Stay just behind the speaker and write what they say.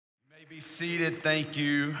Be seated. Thank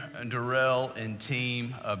you, Jarrett and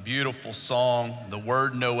team. A beautiful song. The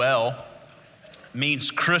word Noel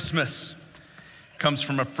means Christmas. It comes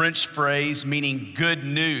from a French phrase meaning good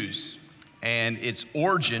news, and its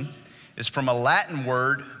origin is from a Latin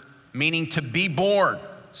word meaning to be born.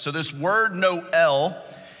 So this word Noel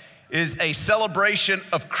is a celebration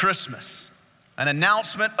of Christmas, an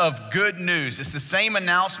announcement of good news. It's the same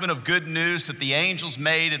announcement of good news that the angels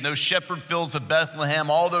made in those shepherd fields of Bethlehem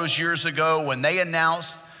all those years ago when they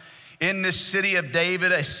announced in this city of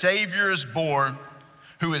David, a Savior is born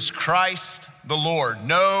who is Christ the Lord.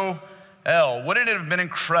 Noel. Wouldn't it have been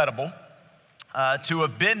incredible to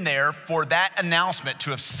have been there for that announcement, to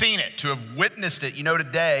have seen it, to have witnessed it? You know,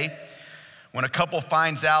 today, when a couple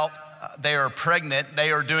finds out they are pregnant,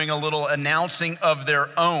 they are doing a little announcing of their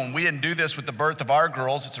own. We didn't do this with the birth of our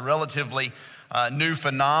girls. It's a relatively new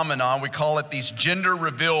phenomenon. We call it these gender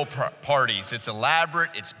reveal parties. It's elaborate,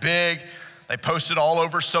 it's big. They post it all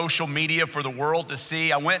over social media for the world to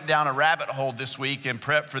see. I went down a rabbit hole this week in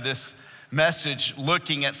prep for this message,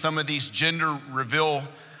 looking at some of these gender reveal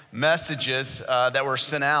messages that were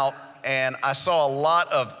sent out, and I saw a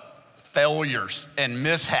lot of failures and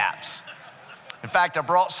mishaps. In fact, I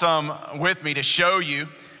brought some with me to show you,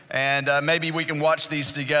 and maybe we can watch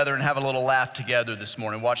these together and have a little laugh together this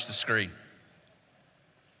morning. Watch the screen.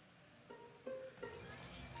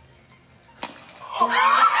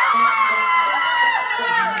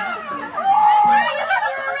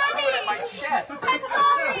 My chest. I'm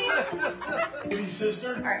sorry. Baby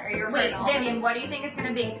sister? Are you Wait, Vivian, what do you think it's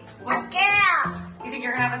gonna be? A girl. You think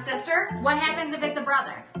you're gonna have a sister? What happens if it's a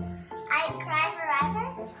brother? I cry forever.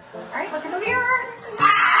 All right, look in the mirror.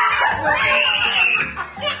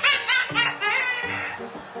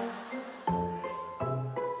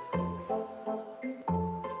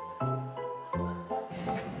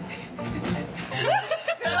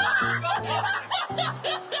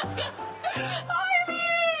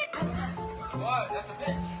 What? That's a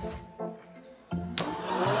fish.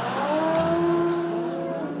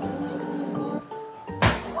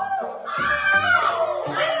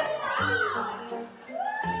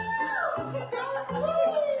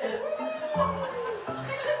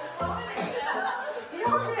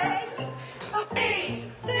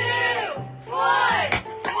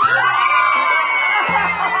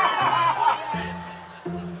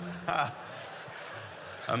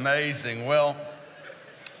 Amazing. Well,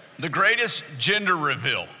 the greatest gender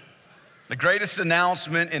reveal, the greatest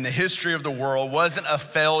announcement in the history of the world wasn't a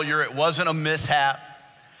failure. It wasn't a mishap.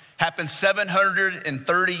 Happened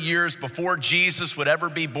 730 years before Jesus would ever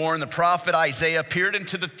be born. The prophet Isaiah peered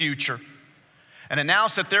into the future and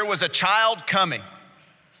announced that there was a child coming,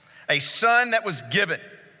 a son that was given,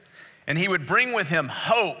 and he would bring with him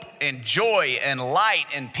hope and joy and light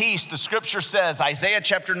and peace. The scripture says, Isaiah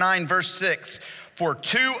chapter 9, verse 6, "For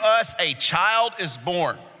to us a child is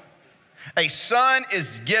born, a son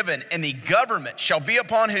is given, and the government shall be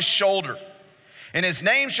upon his shoulder. And his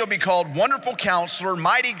name shall be called Wonderful Counselor,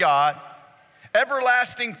 Mighty God,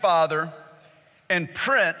 Everlasting Father, and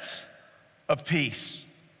Prince of Peace."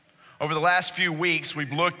 Over the last few weeks,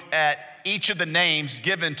 we've looked at each of the names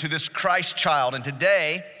given to this Christ child. And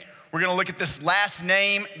today, we're gonna look at this last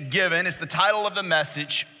name given. It's the title of the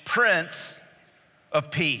message, Prince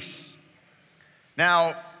of Peace.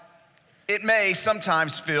 Now, it may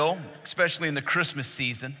sometimes feel, especially in the Christmas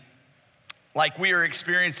season, like we are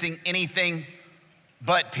experiencing anything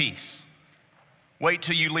but peace. Wait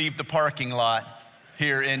till you leave the parking lot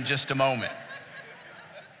here in just a moment.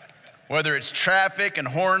 Whether it's traffic and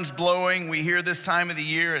horns blowing, we hear this time of the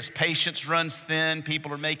year as patience runs thin,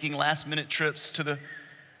 people are making last-minute trips to the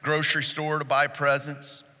grocery store to buy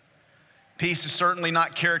presents. Peace is certainly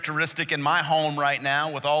not characteristic in my home right now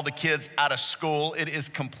with all the kids out of school. It is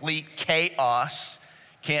complete chaos.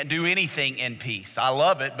 Can't do anything in peace. I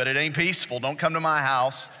love it, but it ain't peaceful. Don't come to my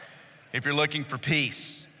house if you're looking for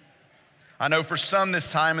peace. I know for some this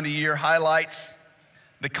time of the year highlights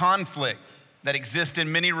the conflict that exists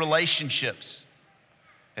in many relationships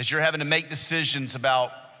as you're having to make decisions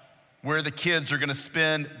about where the kids are gonna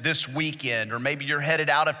spend this weekend, or maybe you're headed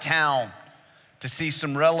out of town to see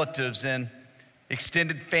some relatives and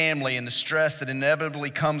extended family and the stress that inevitably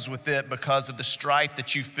comes with it because of the strife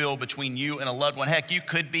that you feel between you and a loved one. Heck, you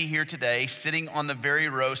could be here today sitting on the very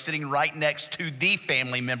row, sitting right next to the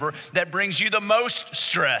family member that brings you the most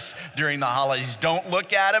stress during the holidays. Don't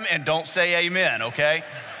look at them and don't say amen, okay?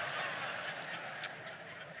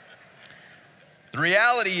 The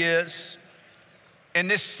reality is, in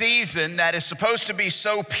this season that is supposed to be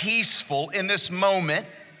so peaceful, in this moment,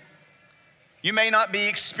 you may not be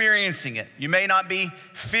experiencing it. You may not be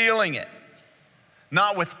feeling it.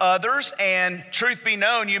 not with others, and truth be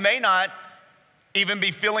known, you may not even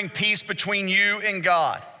be feeling peace between you and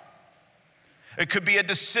God. It could be a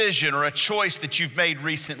decision or a choice that you've made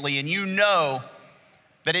recently, and you know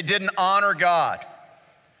that it didn't honor God,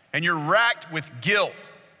 and you're racked with guilt.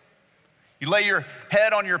 You lay your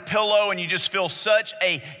head on your pillow and you just feel such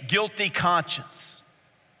a guilty conscience.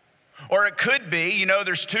 Or it could be,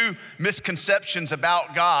 there's two misconceptions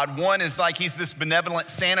about God. One is like he's this benevolent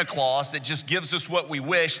Santa Claus that just gives us what we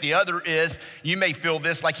wish. The other is, you may feel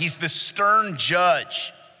this, like he's this stern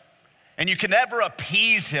judge. And you can never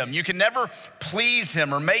appease him. You can never please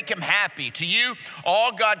him or make him happy. To you,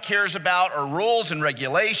 all God cares about are rules and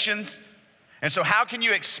regulations. And so how can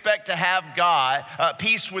you expect to have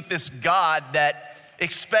peace with this God that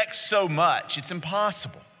expects so much? It's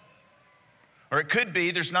impossible. Or it could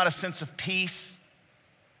be there's not a sense of peace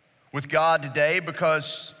with God today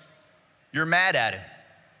because you're mad at him.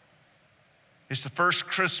 It's the first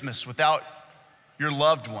Christmas without your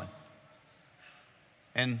loved one.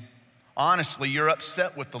 And honestly, you're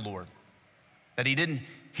upset with the Lord that he didn't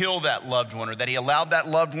heal that loved one or that he allowed that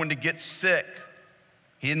loved one to get sick.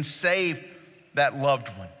 He didn't save that loved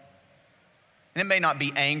one. And it may not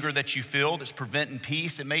be anger that you feel that's preventing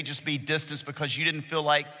peace. It may just be distance because you didn't feel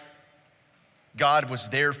like God was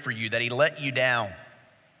there for you, that he let you down. And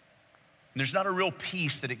there's not a real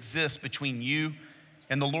peace that exists between you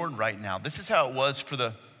and the Lord right now. This is how it was for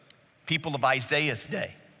the people of Isaiah's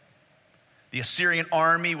day. The Assyrian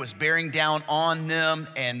army was bearing down on them,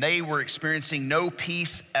 and they were experiencing no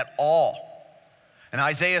peace at all. And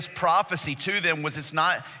Isaiah's prophecy to them was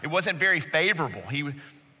it wasn't very favorable.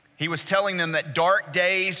 He was telling them that dark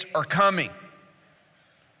days are coming.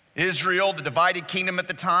 Israel, the divided kingdom at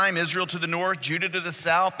the time, Israel to the north, Judah to the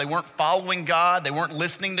south, they weren't following God, they weren't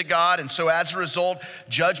listening to God, and so as a result,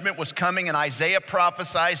 judgment was coming, and Isaiah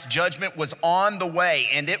prophesied judgment was on the way,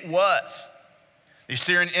 and it was. The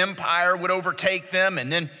Assyrian Empire would overtake them,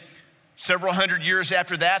 and then several hundred years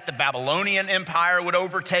after that, the Babylonian Empire would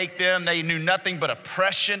overtake them. They knew nothing but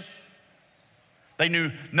oppression. They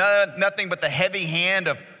knew nothing but the heavy hand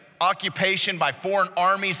of occupation by foreign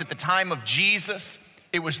armies at the time of Jesus.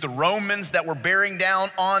 It was the Romans that were bearing down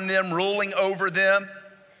on them, ruling over them.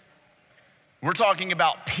 We're talking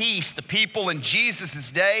about peace. The people in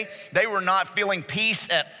Jesus' day, they were not feeling peace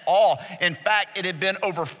at all. In fact, it had been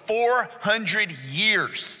over 400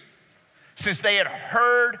 years since they had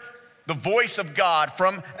heard the voice of God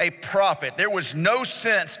from a prophet. There was no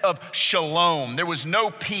sense of shalom. There was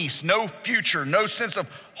no peace, no future, no sense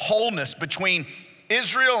of wholeness between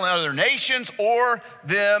Israel and other nations or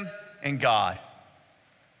them and God.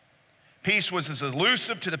 Peace was as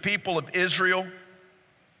elusive to the people of Israel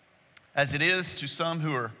as it is to some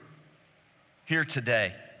who are here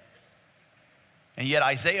today. And yet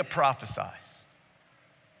Isaiah prophesies.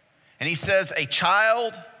 And he says, a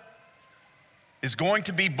child is going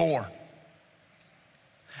to be born.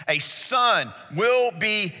 A son will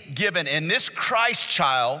be given, and this Christ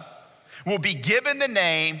child will be given the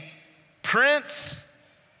name Prince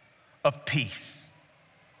of Peace.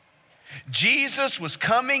 Jesus was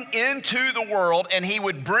coming into the world, and he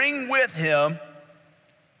would bring with him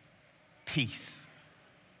peace.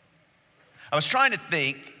 I was trying to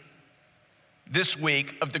think this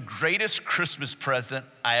week of the greatest Christmas present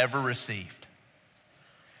I ever received.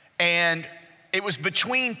 And it was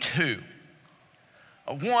between two.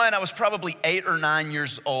 One, I was probably 8 or 9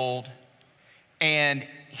 years old, and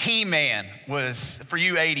He-Man was, for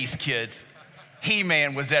you 80s kids,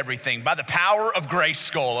 He-Man was everything, by the power of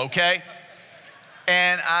Grayskull, okay?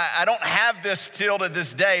 And I don't have this still to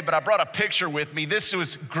this day, but I brought a picture with me. This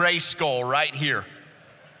was Grayskull right here.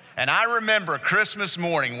 And I remember Christmas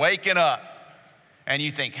morning waking up, and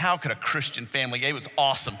you think, how could a Christian family, it was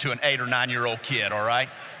awesome to an 8 or 9-year-old kid, all right?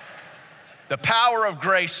 The power of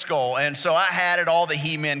Grayskull. And so I had it, all the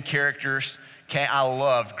He-Man characters. I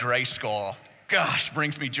loved Grayskull. Gosh,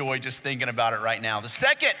 brings me joy just thinking about it right now. The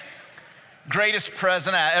second greatest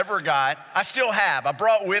present I ever got, I still have. I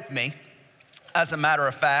brought with me, as a matter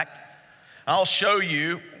of fact. I'll show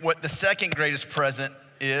you what the second greatest present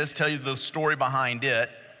is, tell you the story behind it.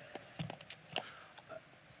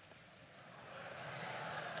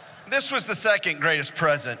 This was the second greatest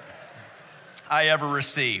present I ever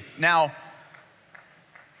received. Now,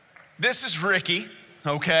 this is Ricky,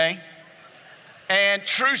 okay? And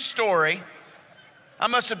true story, I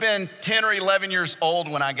must have been 10 or 11 years old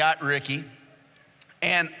when I got Ricky.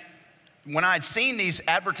 And when I'd seen these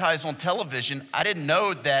advertised on television, I didn't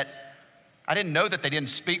know that they didn't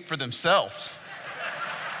speak for themselves.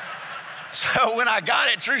 So when I got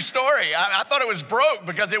it, true story, I thought it was broke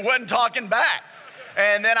because it wasn't talking back.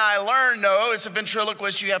 And then I learned, no, as a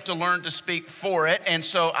ventriloquist, you have to learn to speak for it. And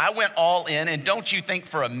so I went all in, and don't you think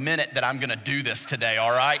for a minute that I'm gonna do this today,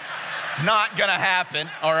 all right? Not gonna happen,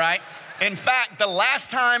 all right? In fact, the last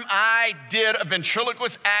time I did a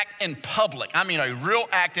ventriloquist act in public, I mean a real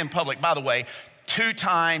act in public, by the way,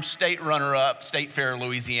 2-time state runner-up, State Fair,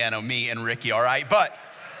 Louisiana, me and Ricky, all right? But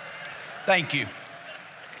thank you.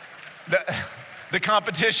 The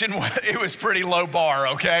competition, it was pretty low bar,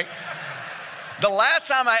 okay? The last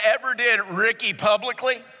time I ever did Ricky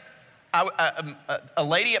publicly, a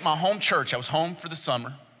lady at my home church, I was home for the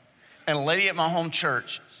summer, and a lady at my home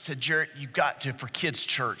church said, Jarrett, you've got to, for kids'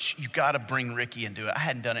 church, you've got to bring Ricky and do it. I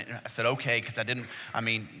hadn't done it. I said, okay, because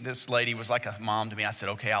this lady was like a mom to me. I said,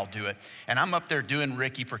 okay, I'll do it. And I'm up there doing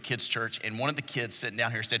Ricky for kids' church, and one of the kids sitting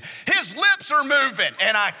down here said, his lips are moving.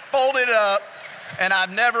 And I folded it up, and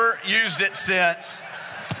I've never used it since,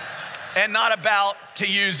 and not about to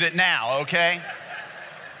use it now, okay?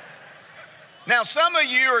 Now, some of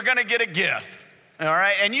you are gonna get a gift, all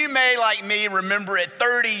right? And you may, like me, remember it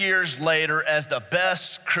 30 years later as the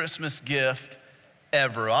best Christmas gift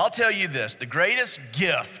ever. I'll tell you this, the greatest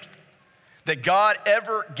gift that God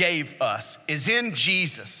ever gave us is in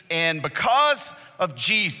Jesus. And because of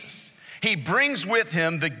Jesus, he brings with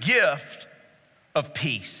him the gift of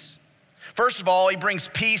peace. First of all, he brings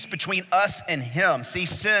peace between us and him. See,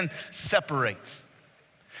 sin separates.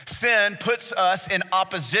 Sin puts us in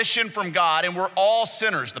opposition from God, and we're all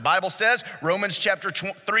sinners. The Bible says, Romans chapter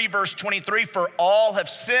 3, verse 23, for all have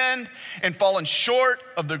sinned and fallen short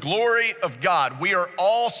of the glory of God. We are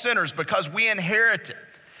all sinners because we inherited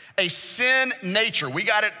a sin nature. We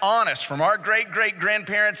got it on us from our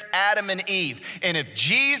great-great-grandparents, Adam and Eve. And if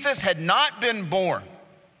Jesus had not been born,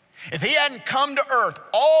 if he hadn't come to earth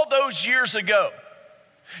all those years ago,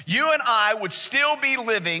 you and I would still be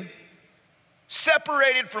living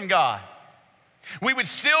separated from God. We would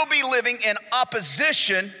still be living in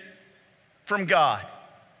opposition from God.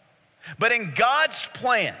 But in God's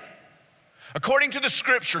plan, according to the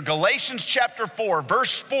scripture, Galatians chapter 4,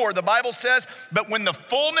 verse 4, the Bible says, but when the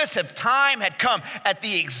fullness of time had come, at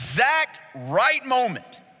the exact right moment,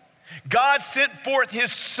 God sent forth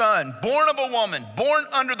his son, born of a woman, born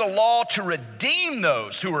under the law, to redeem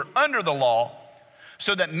those who were under the law,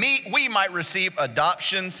 so that we might receive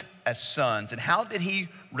adoptions as sons. And how did he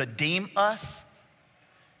redeem us?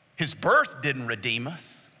 His birth didn't redeem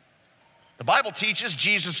us. The Bible teaches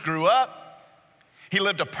Jesus grew up. He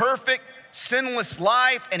lived a perfect, sinless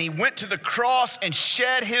life, and he went to the cross and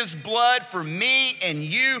shed his blood for me and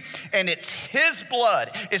you. And it's his blood,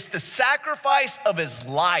 it's the sacrifice of his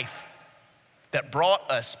life that brought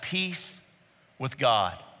us peace with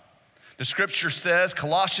God. The scripture says,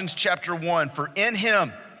 Colossians chapter 1, for in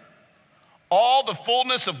him all the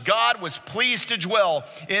fullness of God was pleased to dwell.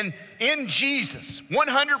 In Jesus,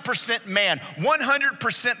 100% man,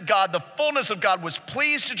 100% God, the fullness of God was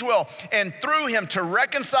pleased to dwell, and through him to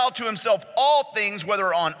reconcile to himself all things,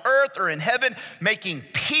 whether on earth or in heaven, making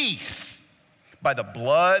peace by the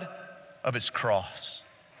blood of his cross.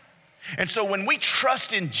 And so when we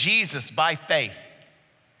trust in Jesus by faith,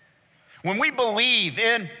 when we believe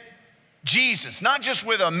in Jesus, not just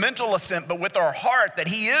with a mental assent, but with our heart that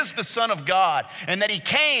he is the Son of God, and that he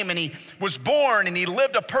came and he was born and he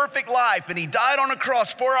lived a perfect life and he died on a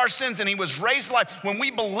cross for our sins and he was raised to life. When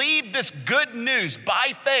we believe this good news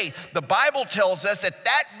by faith, the Bible tells us at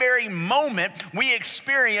that very moment we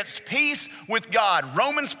experience peace with God.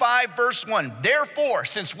 Romans 5 verse 1, therefore,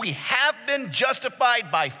 since we have been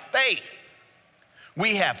justified by faith,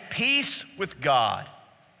 we have peace with God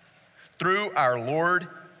through our Lord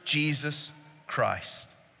Jesus Christ.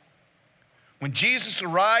 When Jesus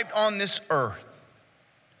arrived on this earth,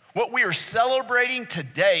 what we are celebrating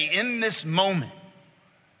today in this moment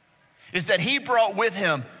is that he brought with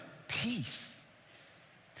him peace.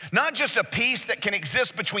 Not just a peace that can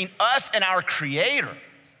exist between us and our Creator,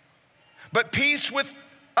 but peace with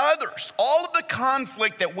others. All of the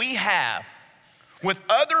conflict that we have with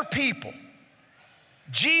other people,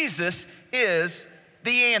 Jesus is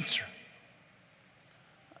the answer.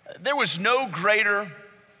 There was no greater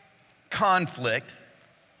conflict,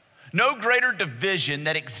 no greater division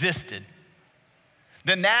that existed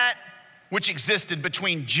than that which existed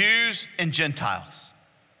between Jews and Gentiles.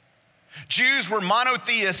 Jews were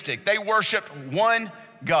monotheistic. They worshiped one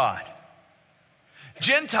God.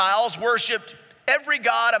 Gentiles worshiped every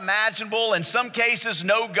god imaginable, in some cases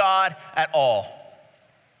no God at all.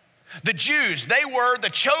 The Jews, they were the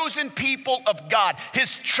chosen people of God,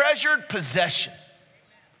 his treasured possession.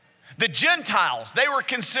 The Gentiles, they were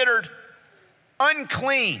considered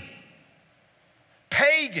unclean,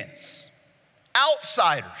 pagans,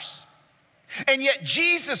 outsiders. And yet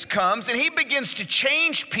Jesus comes and he begins to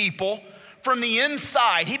change people from the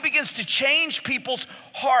inside. He begins to change people's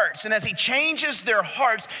hearts. And as he changes their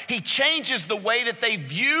hearts, he changes the way that they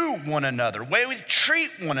view one another, the way we treat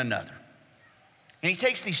one another. And he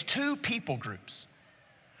takes these two people groups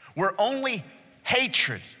where only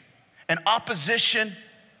hatred and opposition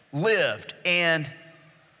lived, and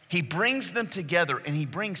he brings them together and he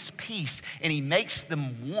brings peace and he makes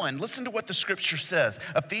them one. Listen to what the scripture says.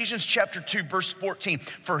 Ephesians chapter 2, verse 14.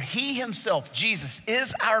 For he himself, Jesus,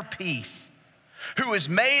 is our peace, who has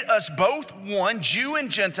made us both one, Jew and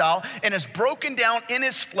Gentile, and has broken down in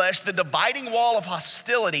his flesh the dividing wall of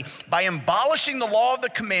hostility by abolishing the law of the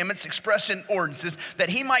commandments expressed in ordinances, that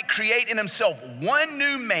he might create in himself one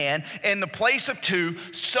new man in the place of two,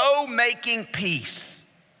 so making peace,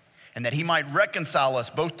 and that he might reconcile us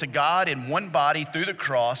both to God in one body through the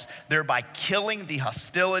cross, thereby killing the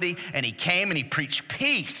hostility. And he came and he preached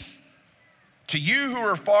peace to you who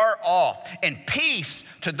are far off, and peace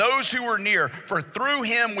to those who are near. For through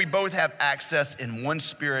him we both have access in one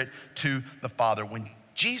spirit to the Father. When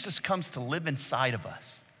Jesus comes to live inside of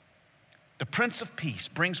us, the Prince of Peace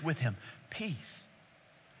brings with him peace.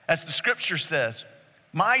 As the scripture says,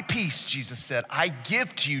 my peace, Jesus said, I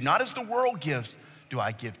give to you, not as the world gives, do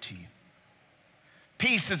I give to you.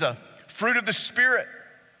 Peace is a fruit of the Spirit.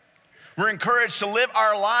 We're encouraged to live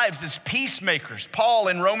our lives as peacemakers. Paul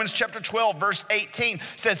in Romans chapter 12, verse 18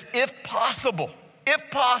 says, if possible,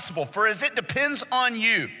 for as it depends on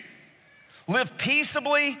you, live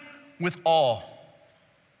peaceably with all.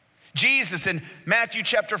 Jesus in Matthew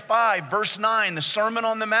chapter 5, verse 9, the Sermon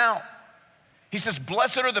on the Mount, he says,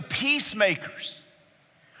 blessed are the peacemakers,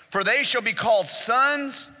 for they shall be called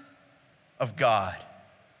sons of God.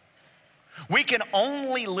 We can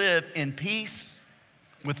only live in peace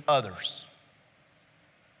with others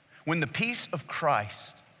when the peace of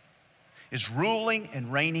Christ is ruling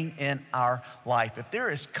and reigning in our life. If there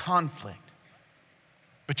is conflict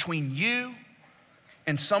between you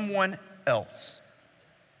and someone else,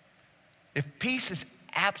 if peace is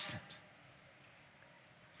absent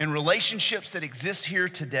in relationships that exist here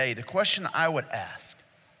today, the question I would ask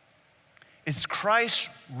is Christ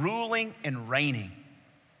ruling and reigning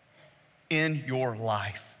in your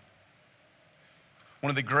life? One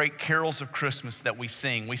of the great carols of Christmas that we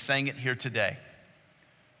sang it here today,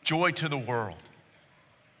 Joy to the World.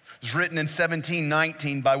 It was written in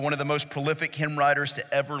 1719 by one of the most prolific hymn writers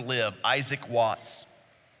to ever live, Isaac Watts.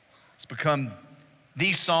 It's become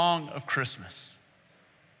the song of Christmas.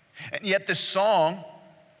 And yet this song,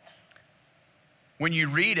 when you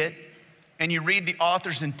read it and you read the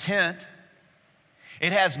author's intent,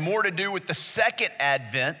 it has more to do with the second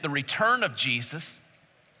advent, the return of Jesus,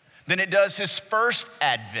 than it does his first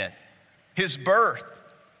advent, his birth.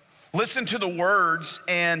 Listen to the words,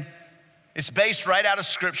 and it's based right out of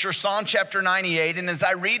scripture, Psalm chapter 98. And as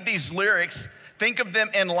I read these lyrics, think of them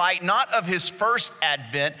in light not of his first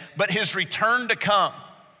advent, but his return to come.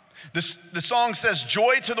 The song says,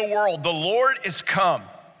 joy to the world, the Lord is come.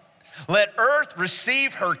 Let earth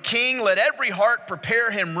receive her king. Let every heart prepare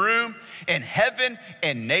him room. And heaven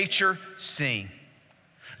and nature sing.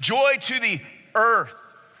 Joy to the earth,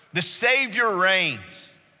 the Savior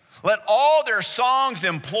reigns. Let all their songs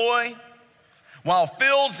employ, while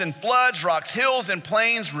fields and floods, rocks, hills, and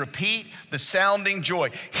plains repeat the sounding joy.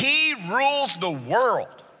 He rules the world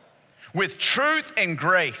with truth and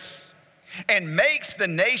grace, and makes the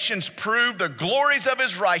nations prove the glories of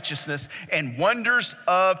his righteousness and wonders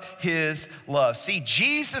of his love. See,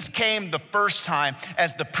 Jesus came the first time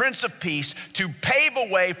as the Prince of Peace to pave a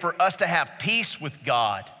way for us to have peace with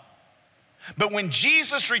God. But when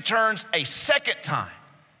Jesus returns a second time,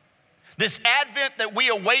 this Advent that we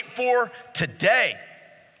await for today,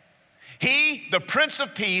 he, the Prince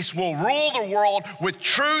of Peace, will rule the world with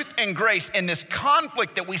truth and grace. In this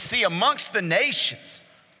conflict that we see amongst the nations,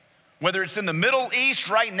 whether it's in the Middle East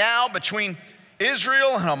right now between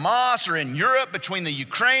Israel and Hamas, or in Europe between the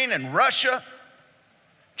Ukraine and Russia,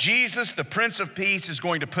 Jesus, the Prince of Peace, is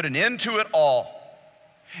going to put an end to it all,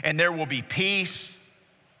 and there will be peace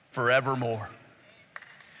forevermore.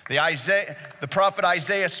 The prophet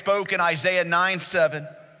Isaiah spoke in Isaiah 9:7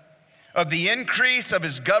 of the increase of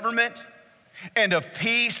his government and of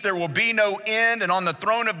peace there will be no end, and on the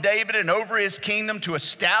throne of David and over his kingdom, to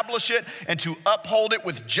establish it and to uphold it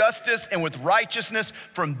with justice and with righteousness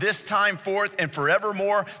from this time forth and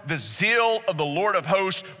forevermore. The zeal of the Lord of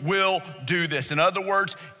hosts will do this. In other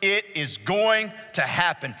words, it is going to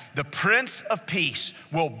happen. The Prince of Peace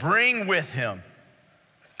will bring with him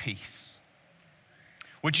peace.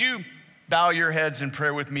 Would you bow your heads in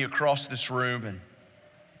prayer with me across this room? And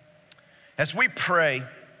as we pray,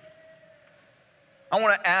 I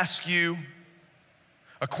want to ask you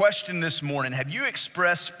a question this morning. Have you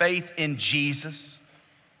expressed faith in Jesus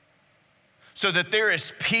so that there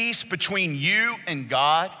is peace between you and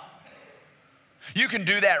God? You can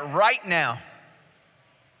do that right now.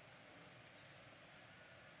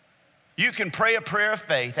 You can pray a prayer of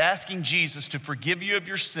faith, asking Jesus to forgive you of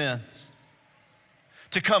your sins,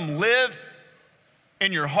 to come live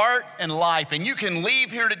in your heart and life, and you can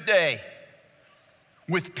leave here today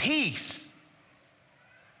with peace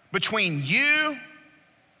between you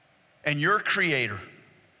and your Creator.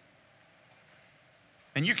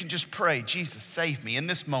 And you can just pray, Jesus, save me in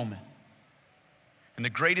this moment. And the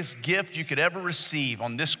greatest gift you could ever receive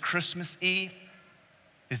on this Christmas Eve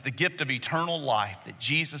is the gift of eternal life, that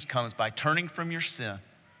Jesus comes by turning from your sin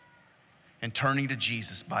and turning to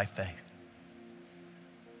Jesus by faith.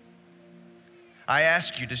 I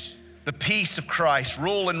ask you, does the peace of Christ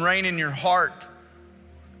rule and reign in your heart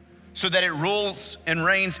so that it rules and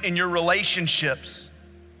reigns in your relationships?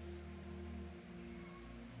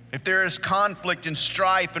 If there is conflict and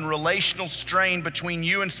strife and relational strain between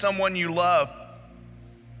you and someone you love,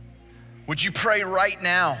 would you pray right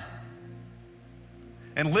now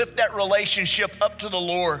and lift that relationship up to the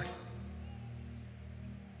Lord?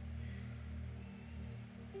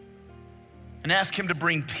 And ask Him to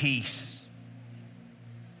bring peace.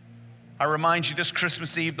 I remind you this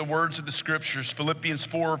Christmas Eve, the words of the scriptures, Philippians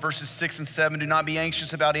 4, verses 6 and 7, do not be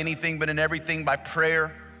anxious about anything, but in everything by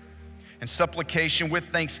prayer and supplication with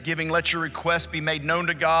thanksgiving, let your requests be made known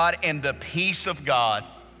to God, and the peace of God,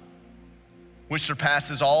 which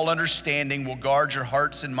surpasses all understanding, will guard your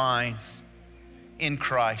hearts and minds in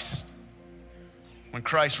Christ. When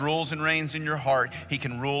Christ rules and reigns in your heart, He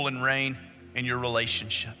can rule and reign in your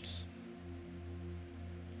relationships.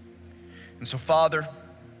 And so, Father,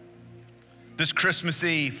 this Christmas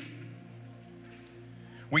Eve,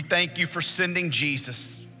 we thank you for sending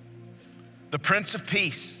Jesus, the Prince of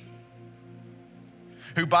Peace,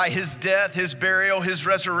 who by His death, His burial, His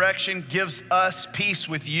resurrection gives us peace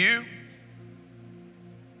with you.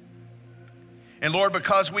 And Lord,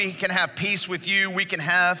 because we can have peace with you, we can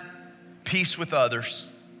have peace with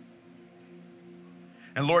others.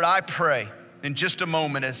 And Lord, I pray in just a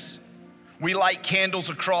moment as we light candles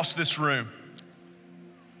across this room,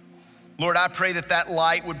 Lord, I pray that that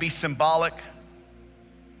light would be symbolic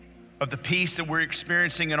of the peace that we're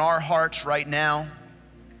experiencing in our hearts right now,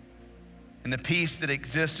 and the peace that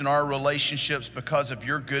exists in our relationships because of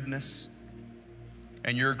your goodness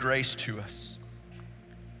and your grace to us.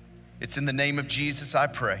 It's in the name of Jesus I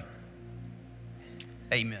pray.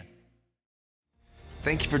 Amen.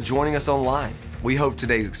 Thank you for joining us online. We hope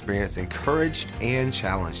today's experience encouraged and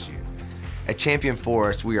challenged you. At Champion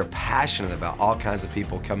Forest, we are passionate about all kinds of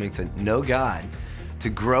people coming to know God, to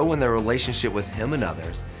grow in their relationship with Him and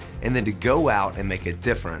others, and then to go out and make a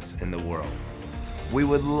difference in the world. We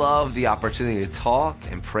would love the opportunity to talk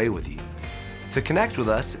and pray with you. To connect with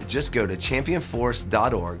us, just go to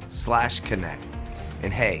championforest.org/connect.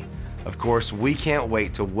 And hey, of course, we can't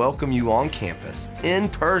wait to welcome you on campus in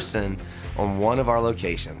person on one of our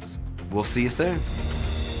locations. We'll see you soon.